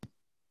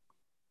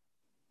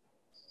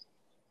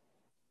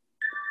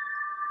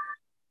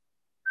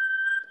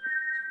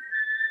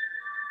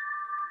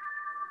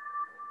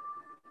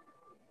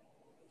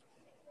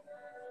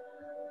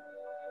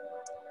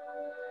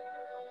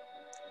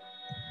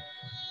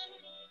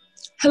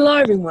Hello,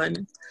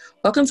 everyone.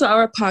 Welcome to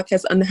our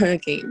podcast on the Hunger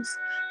Games.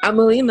 I'm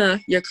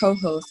Melina, your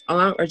co-host,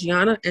 along with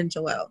Gianna and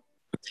Joelle.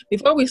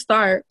 Before we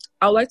start,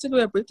 I would like to do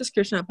a brief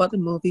description about the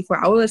movie for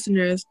our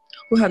listeners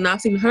who have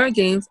not seen Hunger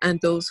Games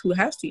and those who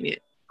have seen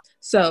it.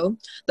 So,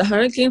 The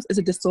Hunger Games is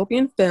a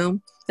dystopian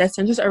film that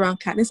centers around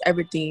Katniss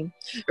Everdeen,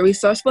 a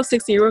resourceful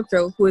 16-year-old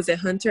girl who is a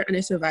hunter and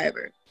a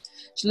survivor.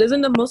 She lives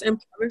in the most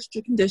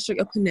impoverished-stricken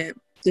district of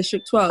Panem,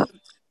 District 12.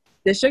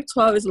 District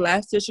 12 is the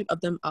last district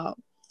of them all,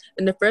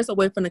 and the first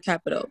away from the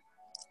capital.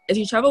 As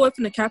you travel away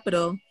from the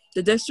capital,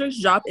 the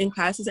district's drop in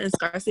classes and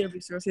scarcity of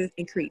resources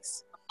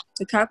increase.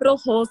 The capital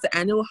holds the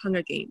annual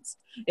Hunger Games,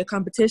 a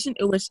competition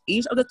in which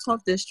each of the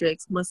 12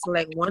 districts must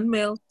select one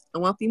male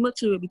and one female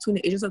children between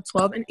the ages of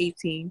 12 and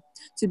 18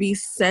 to be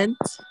sent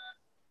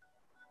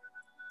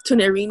to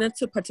an arena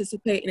to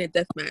participate in a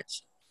death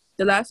match.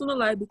 The last one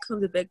alive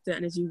becomes the victor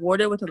and is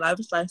rewarded with a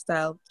lavish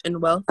lifestyle and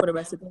wealth for the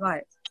rest of their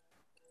life.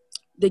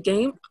 The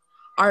game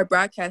are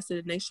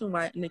broadcasted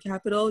nationwide, and the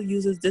capital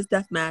uses this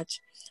death match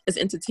as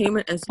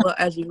entertainment as well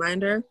as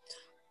reminder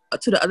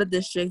to the other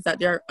districts that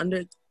they are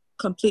under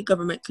complete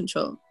government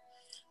control.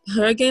 The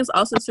Hunger Games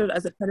also serve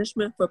as a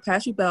punishment for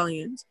past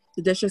rebellions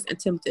the districts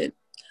attempted.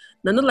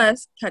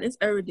 Nonetheless, Katniss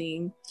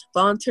Everdeen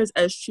volunteers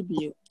as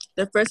tribute,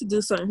 the first to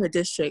do so in her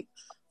district,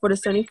 for the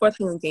 74th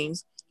Hunger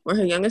Games, where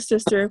her younger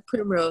sister,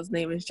 Primrose,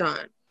 name is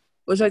John.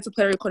 Would you like to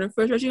play a recording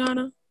first,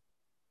 Regiana?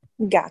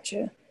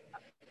 Gotcha.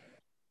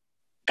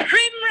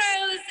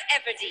 Primrose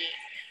Everdeen.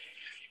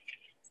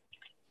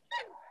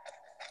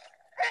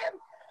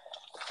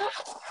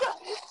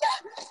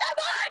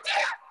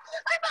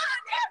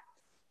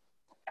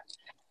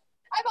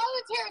 I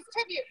volunteer as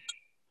tribute.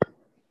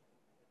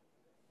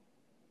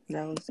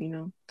 That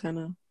was, kind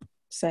of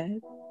sad.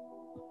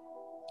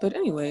 But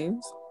anyways,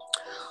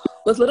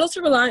 with little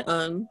to rely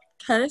on,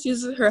 Katniss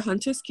uses her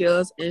hunter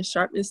skills and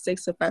sharp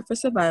instincts to fight for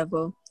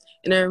survival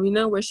in an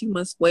arena where she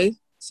must weigh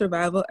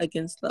survival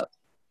against luck.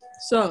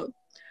 So,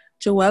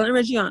 Joelle and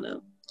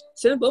Regiana,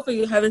 since both of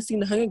you haven't seen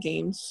the Hunger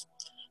Games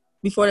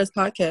before this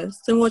podcast,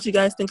 tell me what you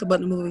guys think about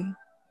the movie.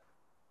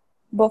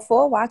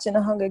 Before watching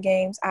the Hunger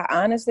Games, I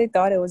honestly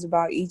thought it was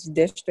about each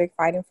district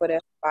fighting for their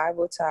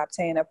survival to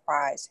obtain a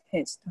prize,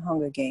 hence the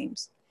Hunger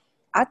Games.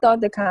 I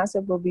thought the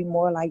concept would be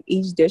more like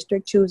each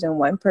district choosing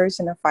one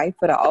person to fight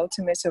for the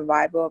ultimate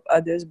survival of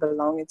others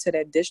belonging to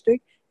their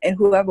district, and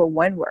whoever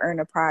won would earn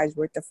a prize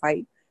worth the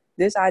fight.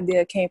 This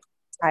idea came from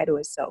the title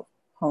itself,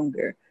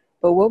 Hunger.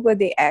 But what were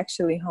they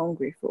actually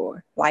hungry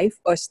for? Life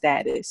or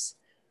status?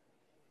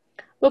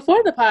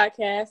 Before the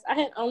podcast, I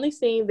had only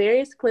seen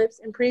various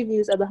clips and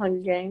previews of the Hunger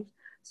Games,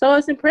 so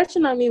its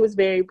impression on me was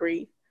very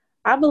brief.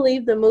 I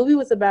believe the movie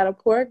was about a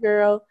poor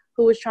girl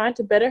who was trying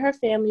to better her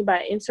family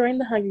by entering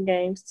the Hunger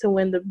Games to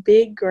win the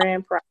big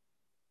grand prize.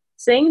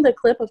 Seeing the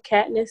clip of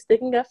Katniss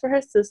sticking up for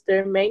her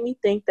sister made me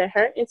think that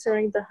her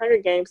entering the Hunger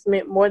Games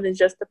meant more than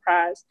just the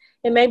prize.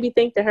 It made me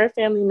think that her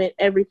family meant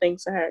everything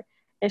to her,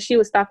 and she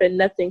would stop at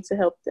nothing to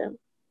help them.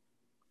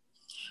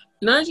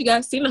 Now that you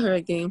guys seen the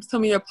Hunger Games, tell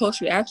me your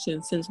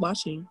post-reaction since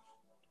watching.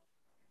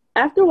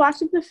 After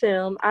watching the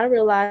film, I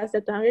realized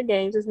that the Hunger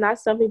Games is not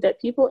something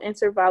that people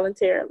enter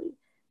voluntarily.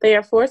 They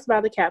are forced by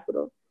the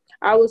Capitol.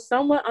 I was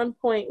somewhat on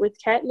point with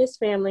Katniss'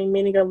 family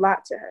meaning a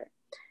lot to her.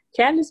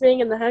 Katniss being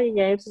in the Hunger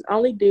Games is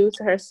only due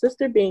to her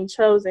sister being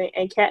chosen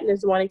and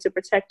Katniss wanting to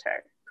protect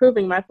her,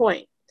 proving my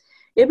point.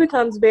 It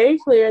becomes very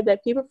clear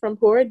that people from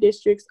poorer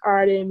districts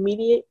are at an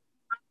immediate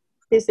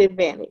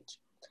disadvantage.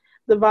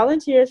 The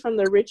volunteers from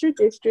the richer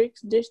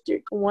districts,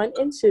 District 1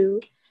 and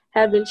 2,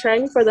 have been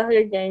training for the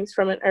Hunger Games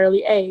from an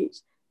early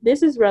age.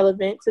 This is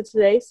relevant to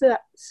today's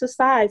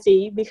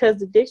society because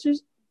the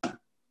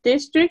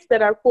districts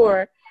that are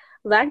poor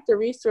lack the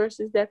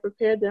resources that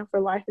prepare them for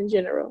life in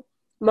general.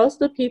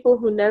 Most of the people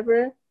who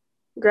never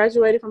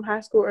graduated from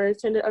high school or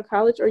attended a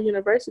college or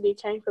university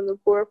came from the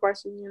poorer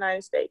parts of the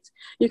United States.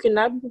 You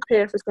cannot be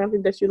prepared for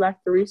something that you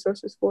lack the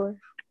resources for.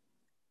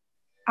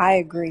 I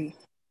agree.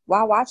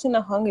 While watching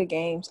the Hunger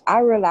Games, I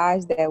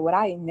realized that what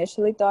I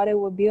initially thought it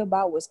would be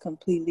about was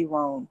completely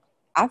wrong.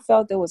 I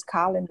felt it was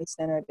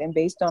colony-centered and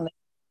based on a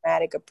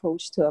systematic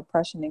approach to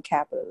oppression and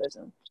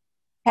capitalism.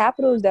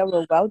 Capitals that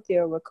were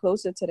wealthier were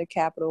closer to the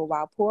capital,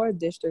 while poorer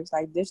districts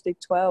like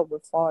District 12 were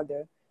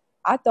farther.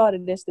 I thought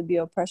of this to be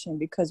oppression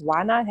because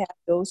why not have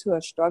those who are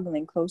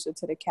struggling closer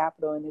to the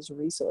capital and its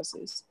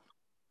resources?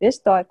 This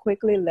thought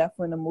quickly left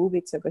when the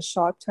movie took a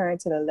sharp turn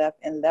to the left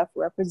and left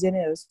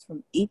representatives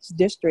from each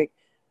district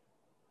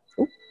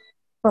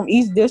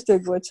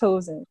were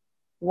chosen.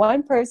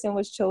 One person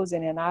was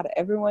chosen, and out of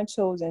everyone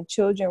chosen,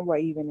 children were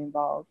even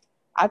involved.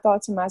 I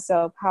thought to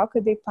myself, how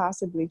could they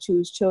possibly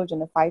choose children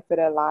to fight for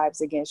their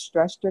lives against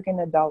stress-stricken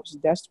adults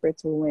desperate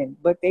to win?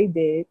 But they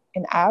did,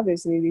 and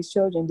obviously these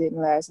children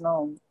didn't last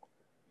long.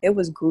 It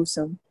was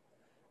gruesome.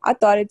 I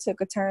thought it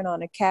took a turn on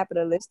the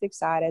capitalistic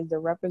side as the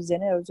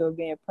representatives were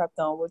being prepped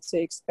on what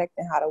to expect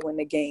and how to win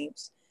the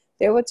games.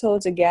 They were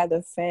told to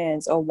gather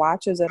fans or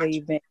watchers of the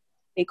event,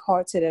 take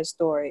heart to their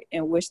story,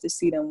 and wish to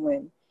see them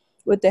win.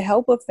 With the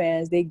help of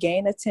fans, they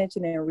gained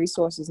attention and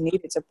resources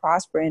needed to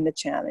prosper in the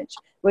challenge,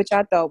 which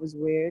I thought was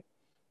weird.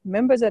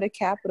 Members of the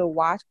Capitol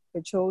watch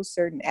and control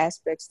certain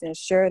aspects to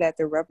ensure that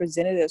the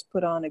representatives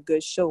put on a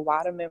good show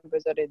while the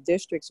members of the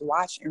districts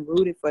watched and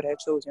rooted for their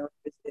chosen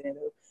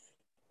representative.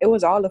 It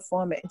was all a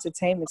form of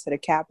entertainment to the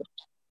Capitol,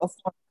 a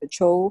form of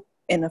control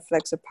and a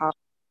flex of power.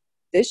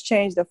 This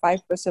changed the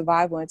fight for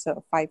survival into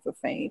a fight for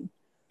fame.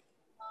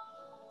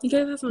 You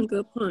guys have some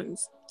good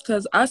points.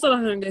 Because I saw The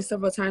Hunger Games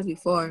several times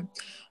before,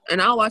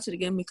 and I'll watch it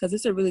again because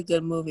it's a really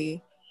good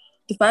movie.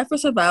 The fight for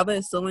survival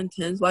is so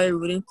intense while you're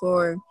rooting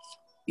for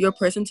your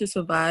person to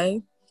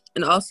survive,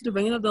 and also the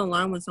ringing of the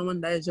alarm when someone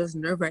dies is just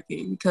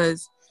nerve-wracking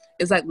because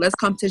it's like less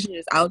competition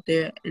is out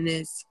there, and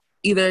it's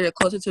either you're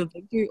closer to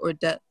victory or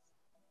death.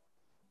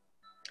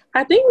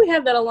 I think we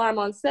have that alarm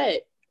on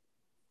set.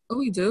 Oh,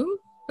 we do?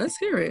 Let's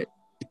hear it.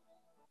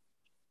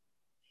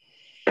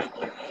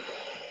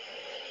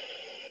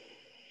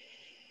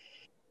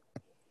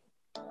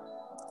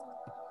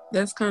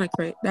 That's kind of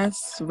crazy.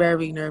 That's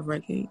very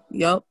nerve-wracking.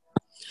 Yup.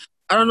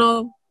 I don't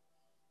know.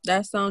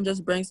 That sound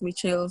just brings me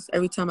chills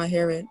every time I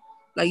hear it.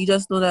 Like, you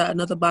just know that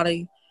another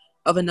body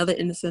of another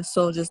innocent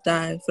soul just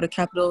died for the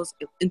Capitol's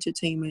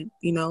entertainment,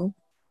 you know?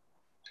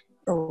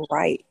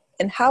 Right.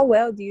 And how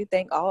well do you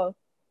think all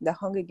the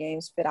Hunger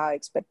Games fit our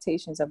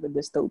expectations of a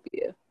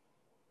dystopia?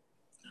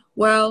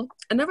 Well,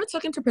 I never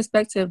took into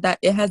perspective that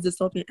it has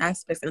dystopian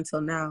aspects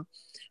until now.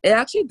 It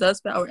actually does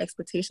fit our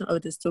expectation of a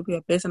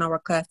dystopia based on our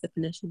class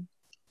definition.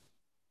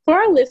 For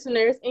our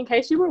listeners, in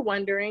case you were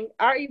wondering,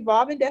 our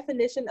evolving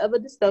definition of a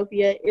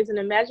dystopia is an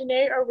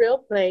imaginary or real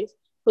place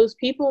whose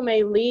people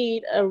may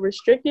lead a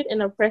restricted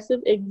and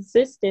oppressive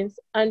existence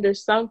under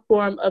some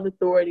form of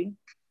authority.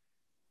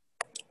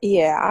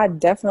 Yeah, I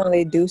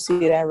definitely do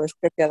see that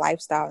restricted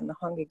lifestyle in the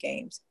Hunger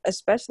Games,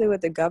 especially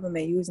with the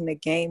government using the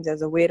games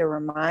as a way to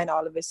remind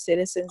all of its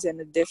citizens in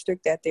the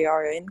district that they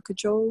are in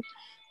control.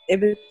 It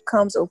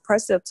becomes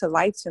oppressive to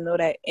life to know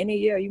that any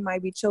year you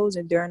might be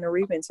chosen during the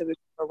reaping to become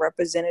a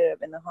representative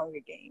in the Hunger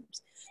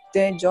Games.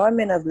 The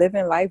enjoyment of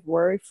living life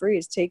worry-free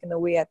is taken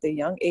away at the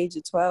young age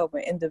of 12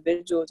 when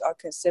individuals are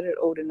considered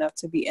old enough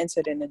to be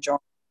entered in the drawing.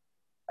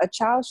 A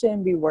child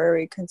shouldn't be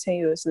worried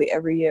continuously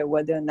every year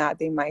whether or not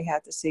they might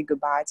have to say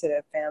goodbye to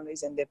their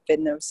families and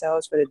defend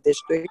themselves for the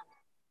district.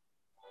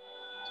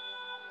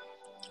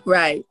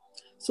 Right.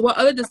 So what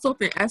other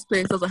dystopian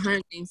aspects does the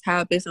Hunger Games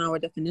have based on our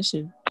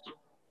definition?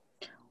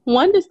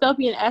 One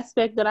dystopian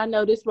aspect that I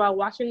noticed while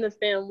watching the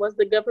film was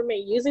the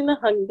government using the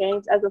Hunger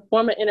Games as a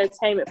form of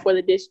entertainment for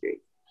the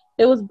district.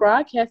 It was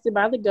broadcasted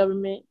by the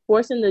government,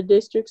 forcing the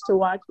districts to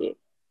watch it.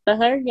 The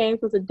Hunger Games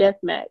was a death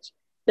match.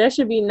 There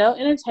should be no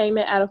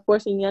entertainment out of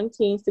forcing young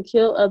teens to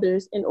kill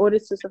others in order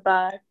to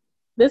survive.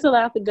 This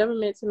allowed the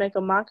government to make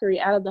a mockery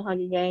out of the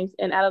Hunger Games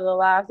and out of the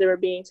lives that were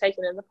being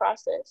taken in the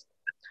process.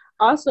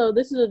 Also,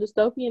 this is a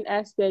dystopian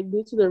aspect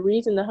due to the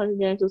reason the Hunger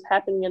Games was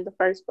happening in the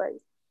first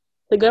place.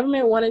 The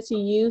government wanted to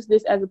use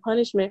this as a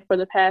punishment for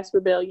the past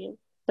rebellion.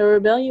 The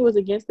rebellion was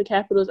against the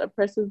Capitol's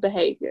oppressive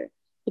behavior.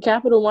 The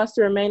Capitol wants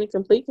to remain in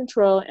complete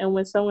control, and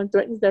when someone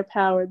threatens their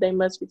power, they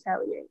must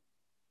retaliate.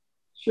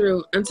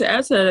 True. And to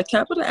add to that, the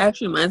Capitol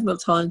actually reminds me of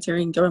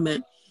totalitarian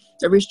government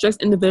that restricts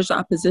individual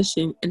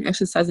opposition and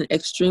exercises an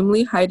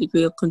extremely high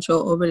degree of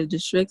control over the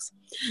districts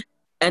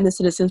and the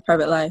citizens'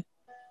 private life.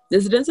 The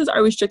citizens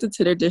are restricted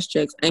to their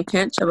districts and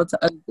can't travel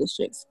to other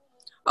districts.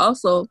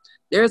 Also,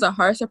 there is a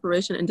hard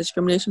separation and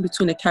discrimination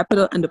between the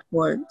capital and the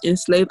poor,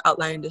 enslaved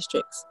outlying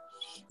districts.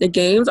 The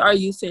games are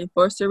used to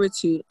enforce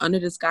servitude under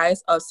the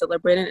disguise of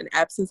celebrating an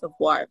absence of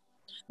war.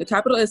 The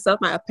capital itself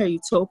might appear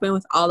utopian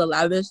with all the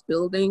lavish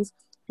buildings,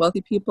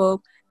 wealthy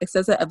people,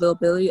 excessive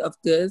availability of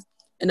goods,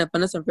 and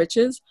abundance of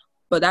riches,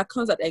 but that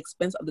comes at the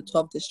expense of the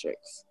 12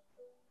 districts.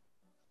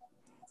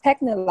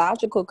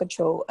 Technological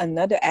control,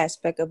 another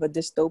aspect of a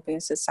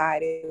dystopian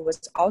society,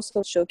 was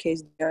also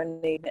showcased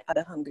during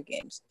the Hunger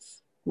Games.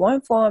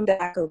 One form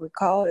that I could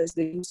recall is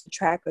the use of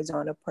trackers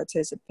on the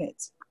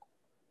participants.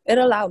 It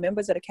allowed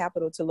members of the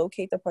Capitol to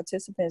locate the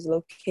participants'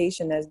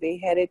 location as they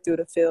headed through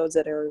the fields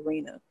of the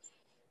arena.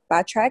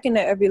 By tracking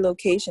their every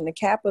location, the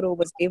Capitol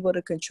was able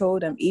to control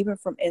them even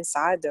from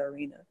inside the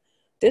arena.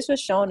 This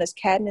was shown as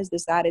Katniss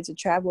decided to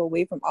travel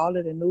away from all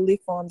of the newly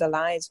formed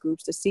alliance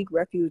groups to seek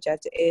refuge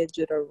at the edge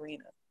of the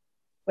arena.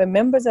 When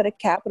members of the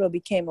Capitol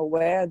became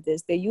aware of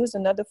this, they used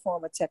another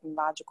form of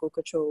technological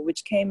control,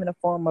 which came in the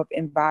form of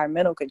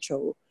environmental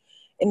control.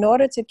 In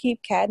order to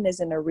keep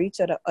Katniss in the reach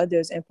of the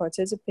others and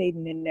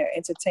participating in their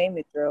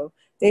entertainment thrill,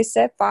 they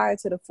set fire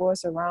to the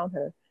forest around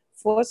her,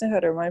 forcing her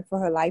to run for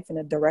her life in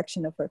the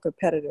direction of her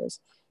competitors.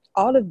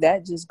 All of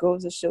that just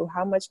goes to show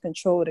how much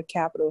control the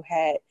Capitol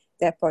had,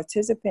 that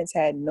participants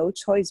had no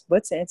choice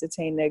but to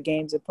entertain their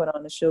games and put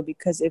on a show,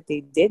 because if they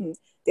didn't,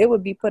 they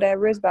would be put at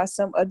risk by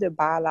some other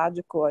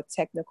biological or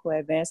technical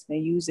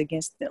advancement used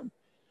against them.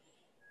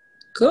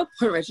 Good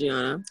point,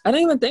 Regiana. I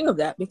didn't even think of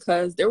that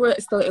because they were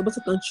still able to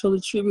control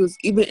the tributes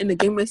even in the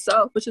game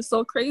itself, which is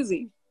so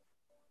crazy.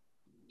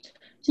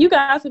 You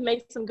guys have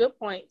made some good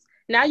points.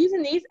 Now,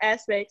 using these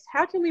aspects,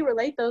 how can we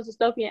relate those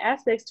dystopian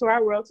aspects to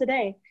our world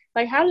today?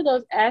 Like, how do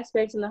those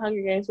aspects in the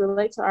Hunger Games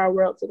relate to our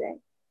world today?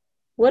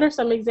 What are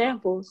some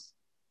examples?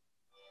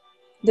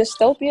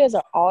 Dystopias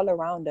are all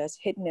around us,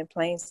 hidden in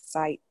plain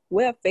sight.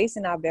 We're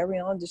facing our very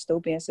own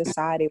dystopian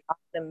society while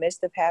in the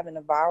midst of having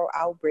a viral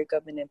outbreak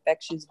of an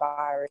infectious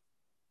virus.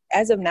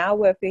 As of now,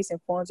 we're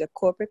facing forms of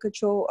corporate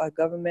control or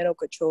governmental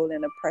control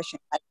and oppression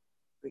like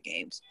Hunger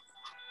Games.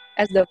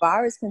 As the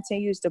virus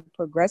continues to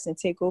progress and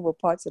take over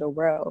parts of the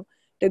world,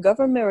 the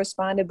government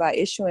responded by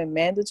issuing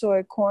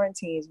mandatory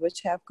quarantines,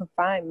 which have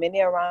confined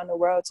many around the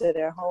world to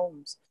their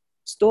homes.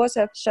 Stores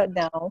have shut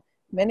down,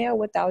 many are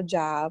without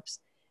jobs,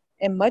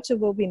 and much of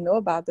what we know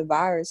about the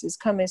virus is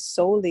coming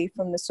solely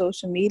from the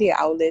social media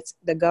outlets,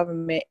 the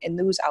government, and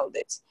news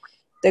outlets.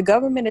 The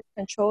government is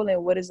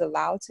controlling what is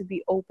allowed to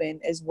be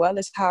open, as well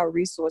as how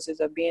resources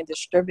are being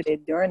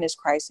distributed during this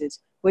crisis,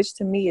 which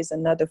to me is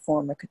another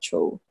form of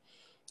control.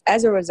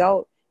 As a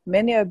result,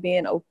 many are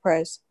being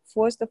oppressed,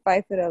 forced to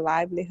fight for their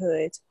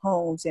livelihoods,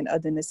 homes, and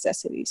other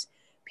necessities.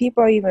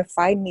 People are even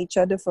fighting each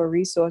other for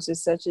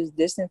resources such as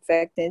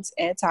disinfectants,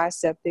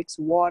 antiseptics,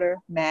 water,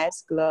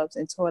 masks, gloves,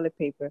 and toilet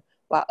paper,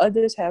 while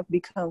others have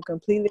become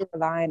completely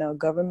reliant on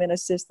government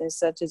assistance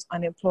such as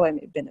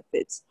unemployment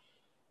benefits.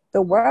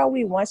 The world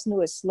we once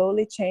knew is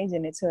slowly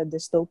changing into a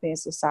dystopian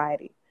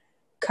society.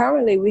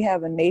 Currently, we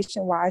have a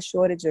nationwide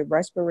shortage of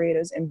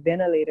respirators and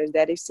ventilators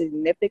that is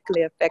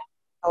significantly affecting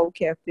the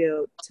healthcare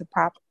field to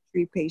properly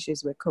treat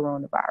patients with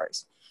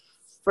coronavirus.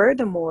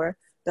 Furthermore,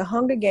 the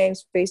Hunger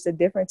Games faced a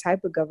different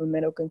type of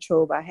governmental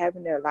control by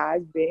having their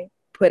lives being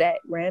put at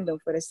random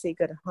for the sake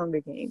of the Hunger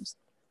Games.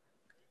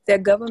 Their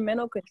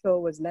governmental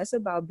control was less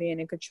about being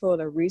in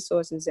control of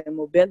resources and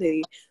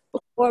mobility,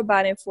 but more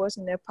about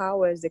enforcing their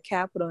power as the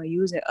capital and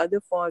using other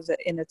forms of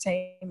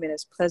entertainment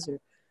as pleasure.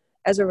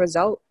 As a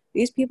result,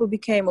 these people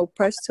became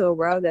oppressed to a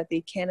world that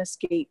they can't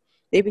escape.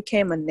 They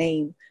became a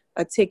name,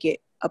 a ticket,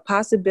 a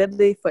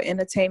possibility for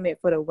entertainment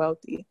for the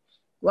wealthy.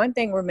 One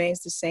thing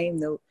remains the same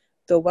though.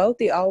 The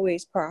wealthy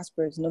always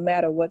prospers, no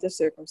matter what the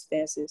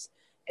circumstances.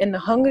 In the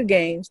Hunger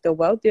Games, the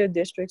wealthier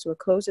districts were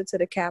closer to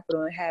the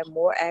capital and had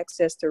more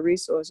access to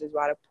resources,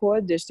 while the poor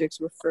districts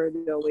were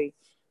further away.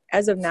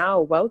 As of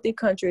now, wealthy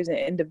countries and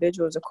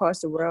individuals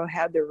across the world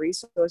have the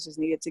resources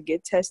needed to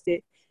get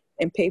tested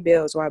and pay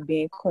bills while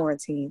being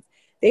quarantined.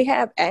 They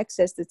have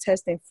access to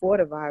testing for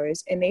the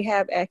virus, and they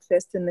have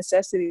access to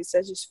necessities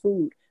such as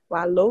food,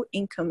 while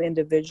low-income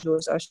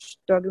individuals are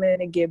struggling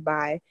to get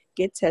by,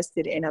 get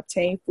tested, and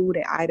obtain food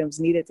and items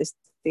needed to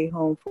stay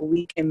home for a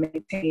week and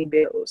maintain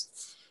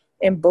bills.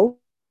 In both.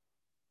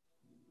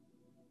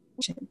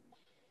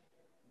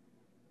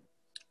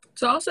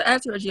 To also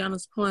add to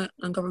Regina's point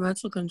on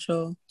governmental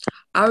control,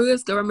 our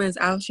U.S. government is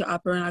actually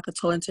operating like a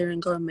totalitarian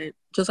government,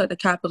 just like the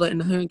Capitol in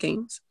the Hunger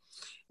Games.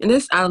 In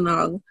this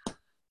analog,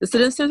 the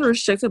citizens were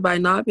restricted by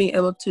not being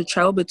able to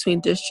travel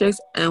between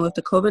districts, and with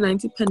the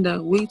COVID-19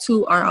 pandemic, we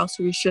too are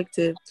also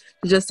restricted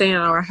to just staying in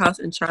our house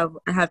and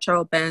travel and have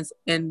travel bans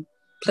in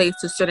place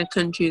to certain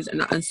countries and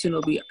not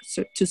unsuitably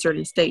to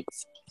certain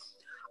states.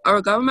 Our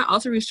government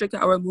also restricted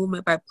our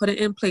movement by putting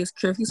in place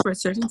curfews for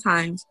certain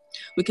times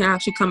we can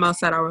actually come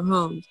outside our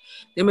homes.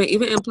 They may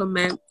even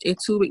implement a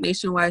 2-week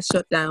nationwide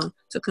shutdown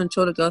to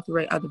control the growth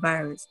rate of the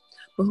virus.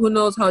 But who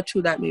knows how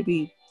true that may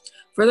be.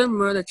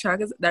 Furthermore, the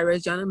trackers that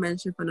Regina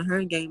mentioned from the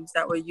Hunger Games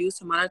that were used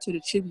to monitor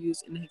the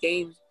tributes in the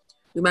games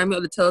remind me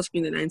of the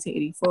telescreen in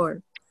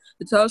 1984.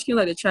 The telescreen,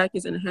 like the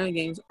trackers in the Hunger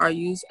Games, are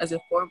used as a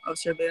form of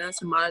surveillance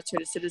to monitor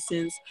the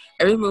citizens'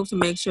 every move to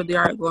make sure they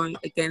are going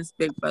against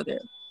Big Brother.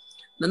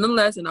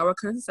 Nonetheless, in our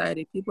current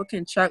society, people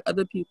can track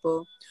other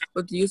people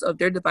with the use of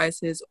their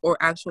devices or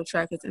actual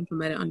trackers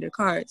implemented on their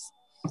cars.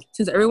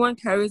 Since everyone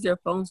carries their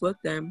phones with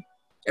them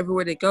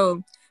everywhere they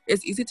go,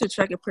 it's easy to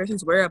track a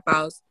person's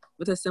whereabouts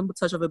with a simple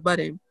touch of a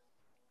button.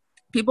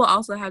 People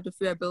also have the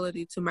free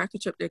ability to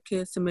microchip their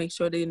kids to make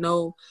sure they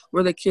know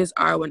where the kids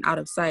are when out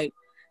of sight.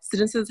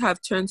 Citizens have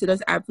turned to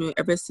this avenue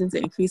ever since the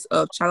increase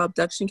of child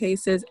abduction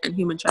cases and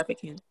human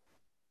trafficking.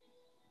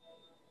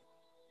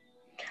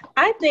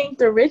 I think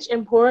the rich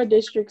and poor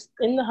districts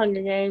in the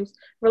Hunger Games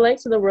relate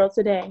to the world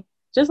today.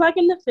 Just like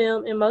in the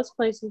film, in most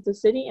places, the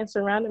city and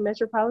surrounding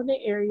metropolitan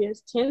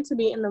areas tend to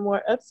be in the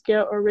more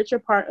upscale or richer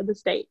part of the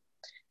state.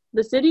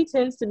 The city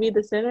tends to be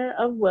the center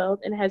of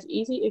wealth and has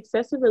easy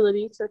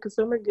accessibility to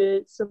consumer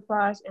goods,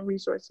 supplies, and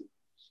resources.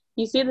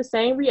 You see the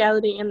same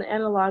reality in the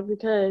analog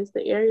because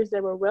the areas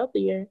that were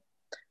wealthier,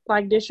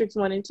 like Districts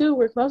 1 and 2,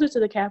 were closer to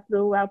the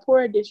capital, while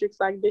poorer districts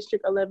like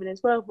District 11 and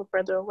 12 were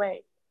further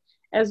away.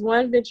 As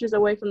one ventures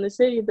away from the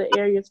city, the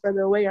areas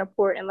further away are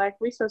poor and lack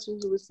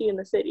resources you would see in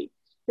the city.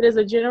 It is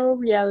a general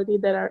reality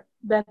that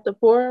the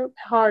poorer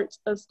parts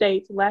of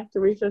states lack the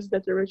resources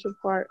that the richer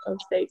part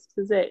of states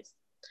possess.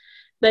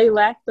 They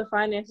lack the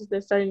finances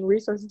that certain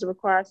resources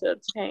require to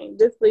obtain.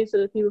 This leads to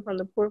the people from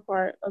the poor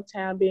part of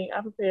town being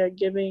unprepared,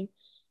 giving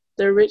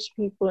the rich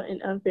people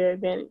an unfair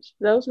advantage.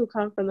 Those who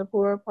come from the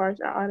poorer parts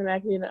are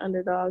automatically the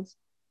underdogs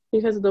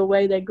because of the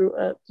way they grew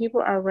up.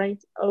 People are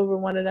ranked over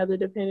one another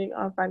depending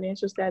on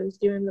financial status,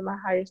 giving them a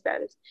higher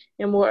status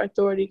and more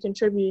authority,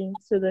 contributing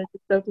to the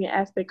dystopian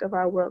aspect of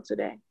our world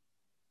today.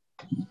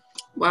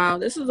 Wow,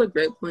 this is a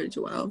great point,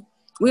 Joelle.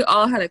 We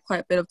all had quite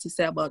a bit to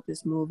say about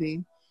this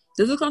movie.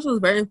 This discussion was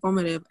very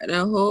informative, and I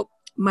hope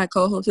my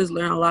co-hosts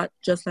learn a lot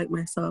just like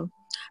myself.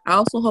 I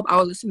also hope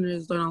our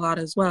listeners learn a lot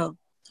as well.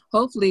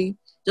 Hopefully,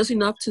 just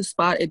enough to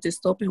spot a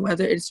dystopian,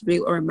 whether it's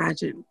real or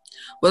imagined.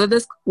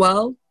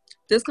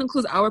 This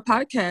concludes our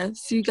podcast.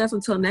 See you guys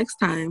until next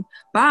time.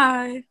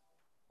 Bye.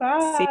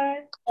 Bye. See